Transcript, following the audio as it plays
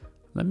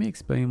Let me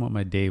explain what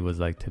my day was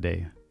like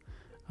today.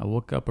 I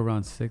woke up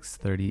around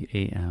 6:30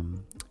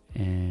 a.m.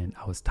 and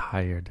I was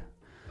tired.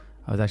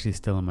 I was actually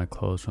still in my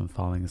clothes from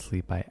falling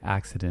asleep by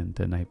accident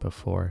the night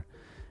before.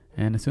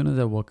 And as soon as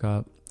I woke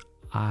up,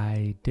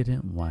 I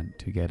didn't want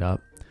to get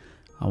up.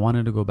 I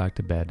wanted to go back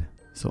to bed.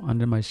 So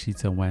under my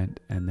sheets I went,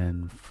 and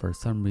then for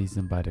some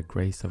reason, by the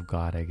grace of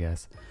God, I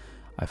guess,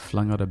 I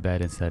flung out of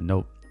bed and said,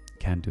 nope,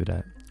 can't do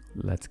that.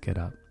 Let's get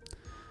up.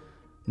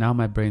 Now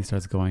my brain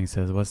starts going and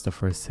says, what's the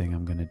first thing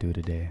I'm going to do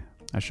today?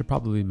 I should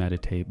probably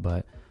meditate,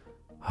 but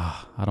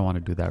I don't want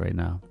to do that right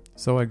now.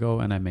 So I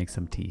go and I make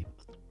some tea.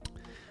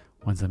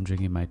 Once I'm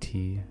drinking my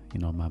tea,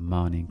 my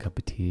morning cup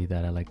of tea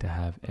that I like to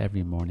have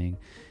every morning,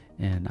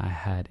 and I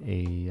had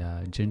a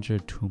ginger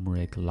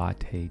turmeric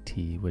latte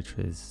tea, which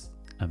was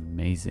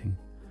amazing.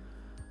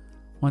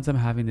 Once I'm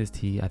having this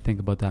tea, I think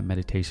about that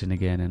meditation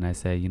again, and I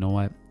say, you know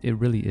what? It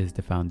really is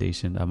the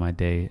foundation of my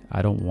day.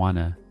 I don't want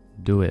to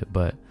do it,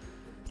 but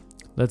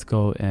let's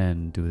go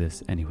and do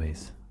this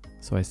anyways.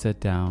 So I sit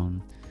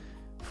down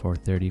for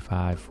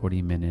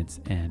 35-40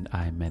 minutes and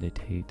I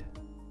meditate.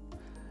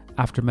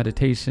 After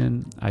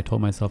meditation, I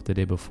told myself the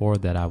day before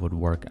that I would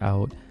work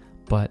out,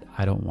 but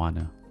I don't want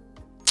to.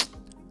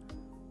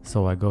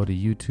 So I go to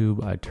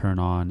YouTube, I turn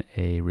on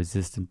a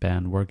resistance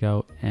band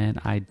workout, and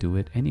I do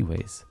it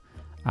anyways.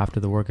 After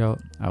the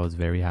workout, I was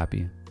very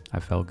happy. I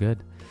felt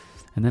good.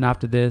 And then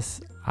after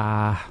this,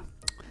 I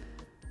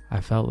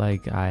felt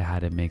like I had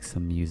to make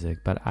some music,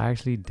 but I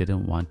actually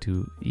didn't want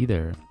to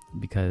either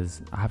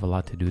because I have a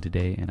lot to do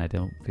today and I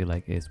don't feel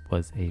like it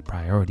was a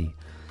priority.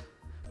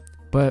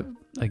 But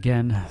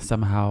again,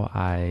 somehow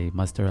I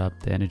mustered up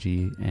the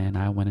energy and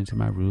I went into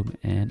my room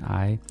and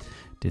I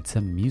did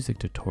some music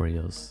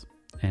tutorials.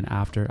 And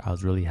after, I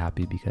was really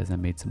happy because I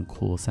made some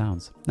cool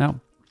sounds. Now,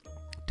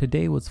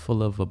 today was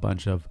full of a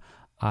bunch of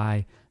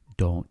I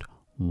don't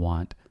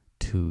want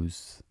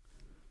tos.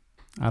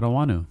 I don't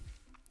want to.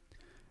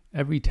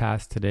 Every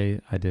task today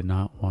I did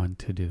not want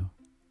to do.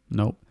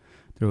 Nope.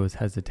 There was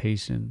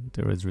hesitation.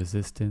 There was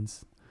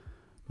resistance.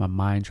 My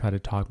mind tried to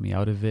talk me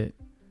out of it,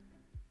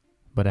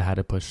 but I had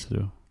to push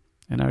through.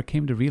 And I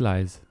came to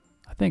realize,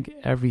 I think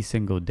every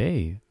single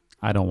day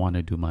I don't want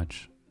to do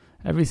much.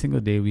 Every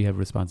single day we have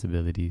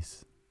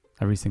responsibilities.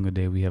 Every single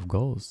day we have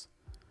goals.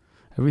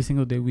 Every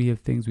single day we have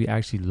things we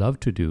actually love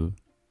to do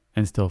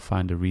and still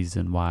find a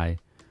reason why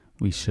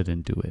we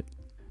shouldn't do it.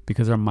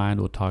 Because our mind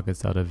will talk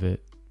us out of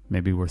it.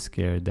 Maybe we're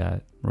scared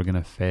that we're going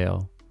to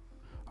fail.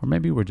 Or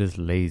maybe we're just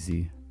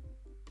lazy.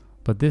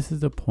 But this is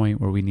the point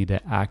where we need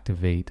to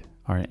activate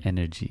our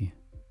energy.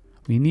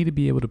 We need to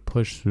be able to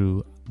push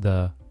through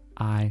the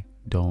I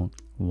don't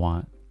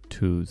want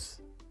tos.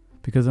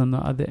 Because on the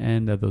other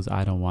end of those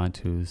I don't want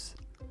tos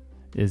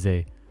is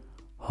a,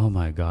 oh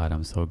my God,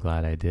 I'm so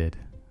glad I did,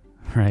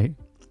 right?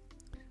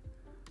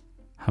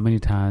 How many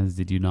times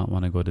did you not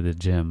want to go to the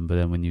gym, but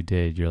then when you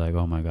did, you're like,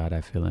 oh my God,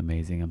 I feel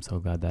amazing. I'm so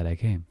glad that I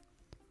came.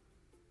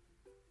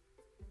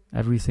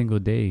 Every single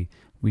day,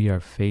 we are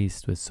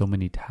faced with so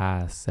many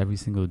tasks. Every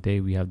single day,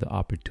 we have the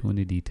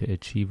opportunity to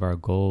achieve our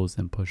goals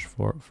and push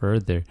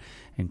further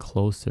and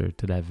closer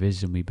to that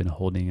vision we've been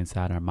holding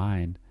inside our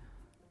mind.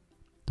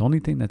 The only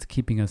thing that's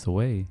keeping us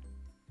away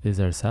is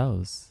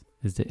ourselves,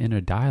 is the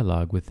inner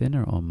dialogue within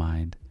our own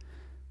mind,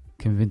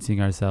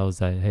 convincing ourselves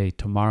that, hey,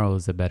 tomorrow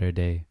is a better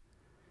day.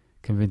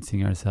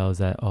 Convincing ourselves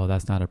that, oh,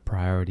 that's not a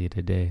priority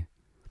today.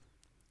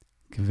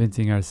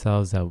 Convincing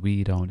ourselves that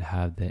we don't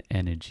have the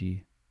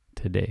energy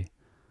today.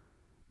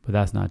 But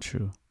that's not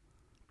true.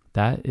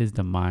 That is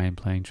the mind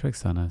playing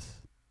tricks on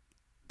us.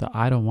 The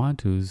I don't want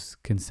tos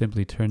can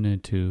simply turn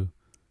into,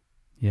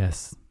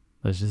 yes,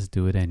 let's just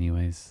do it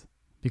anyways.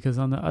 Because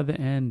on the other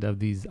end of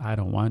these I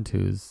don't want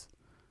tos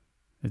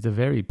is a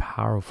very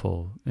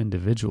powerful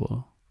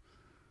individual.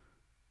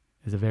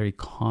 Is a very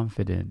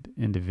confident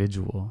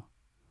individual.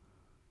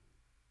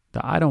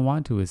 The I don't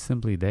want to is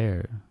simply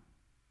there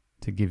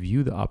to give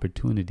you the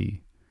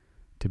opportunity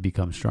to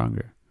become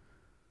stronger.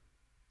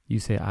 You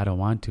say, I don't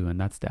want to, and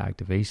that's the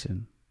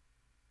activation.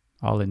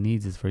 All it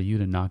needs is for you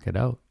to knock it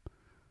out.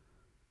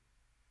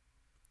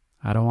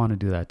 I don't want to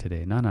do that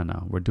today.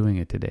 No. We're doing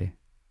it today.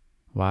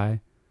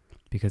 Why?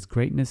 Because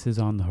greatness is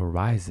on the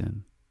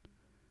horizon.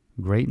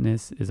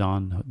 Greatness is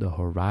on the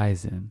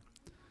horizon.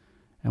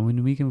 And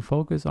when we can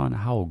focus on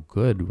how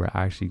good we're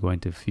actually going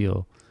to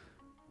feel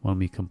when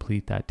we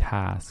complete that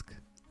task,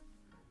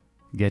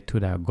 get to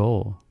that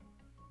goal,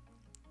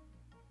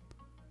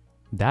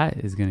 that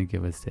is going to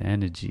give us the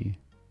energy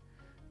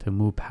to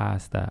move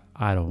past that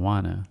I don't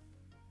wanna.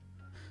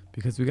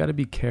 Because we got to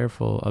be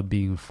careful of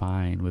being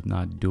fine with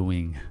not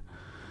doing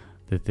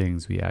the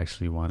things we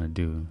actually want to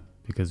do.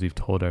 Because we've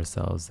told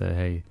ourselves that,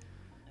 hey,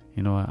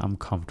 you know what, I'm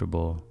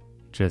comfortable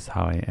just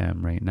how I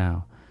am right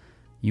now.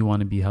 You want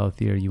to be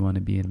healthier, you want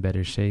to be in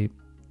better shape,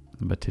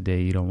 but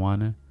today you don't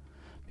want to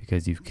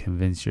because you've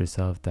convinced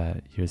yourself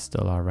that you're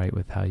still all right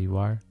with how you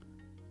are.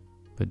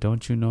 But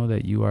don't you know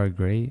that you are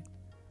great?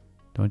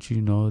 Don't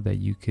you know that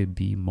you could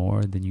be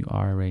more than you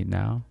are right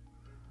now?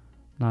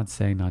 I'm not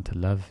saying not to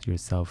love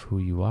yourself who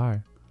you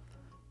are,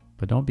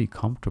 But don't be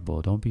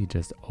comfortable. Don't be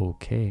just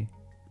okay.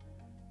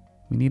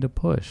 We need to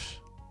push.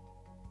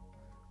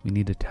 We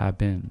need to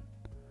tap in.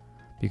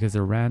 Because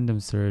a random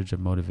surge of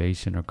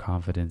motivation or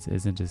confidence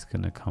isn't just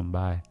going to come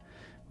by.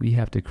 We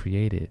have to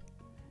create it.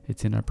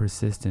 It's in our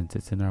persistence.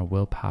 It's in our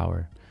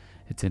willpower.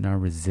 It's in our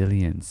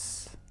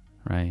resilience,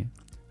 right?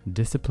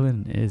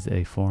 Discipline is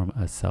a form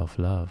of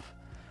self-love.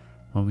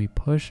 When we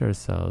push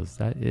ourselves,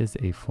 that is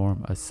a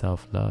form of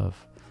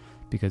self-love,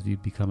 because we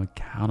become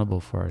accountable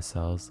for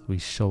ourselves. We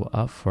show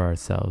up for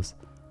ourselves.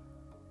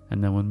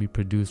 And then when we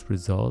produce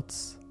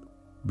results,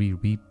 we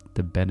reap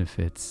the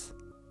benefits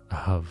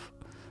of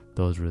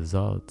those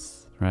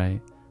results,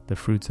 right? The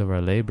fruits of our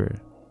labor.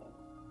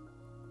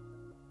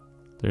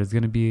 There's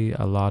going to be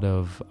a lot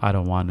of I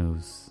don't want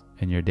to's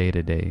in your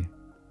day-to-day.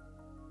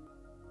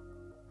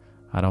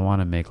 I don't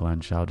want to make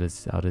lunch. I'll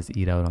just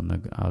eat out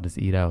I'll just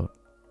eat out.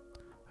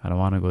 I don't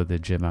want to go to the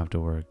gym after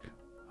work.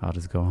 I'll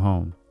just go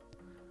home.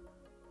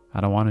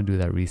 I don't want to do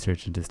that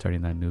research into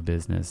starting that new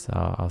business.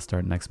 I'll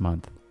start next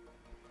month.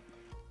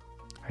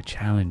 I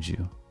challenge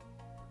you.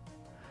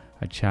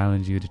 I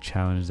challenge you to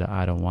challenge the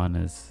I don't want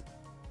us.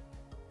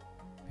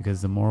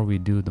 Because the more we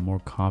do, the more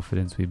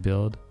confidence we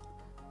build,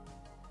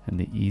 and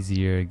the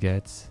easier it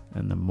gets,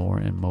 and the more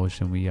in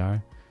motion we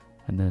are.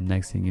 And then the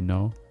next thing you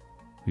know,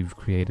 we've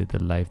created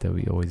the life that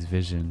we always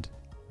visioned.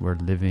 We're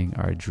living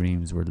our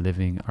dreams. We're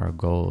living our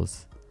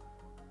goals.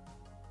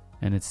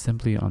 And it's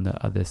simply on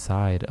the other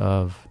side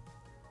of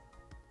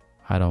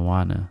I don't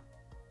wanna.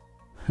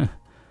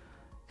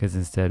 Because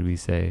instead we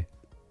say,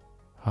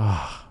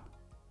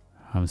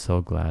 I'm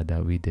so glad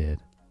that we did.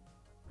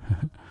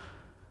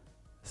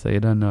 So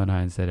you don't know in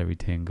hindsight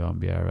everything gonna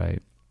be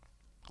alright.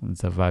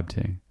 It's a vibe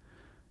thing.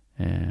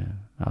 And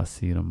I'll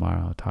see you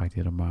tomorrow. I'll talk to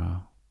you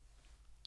tomorrow.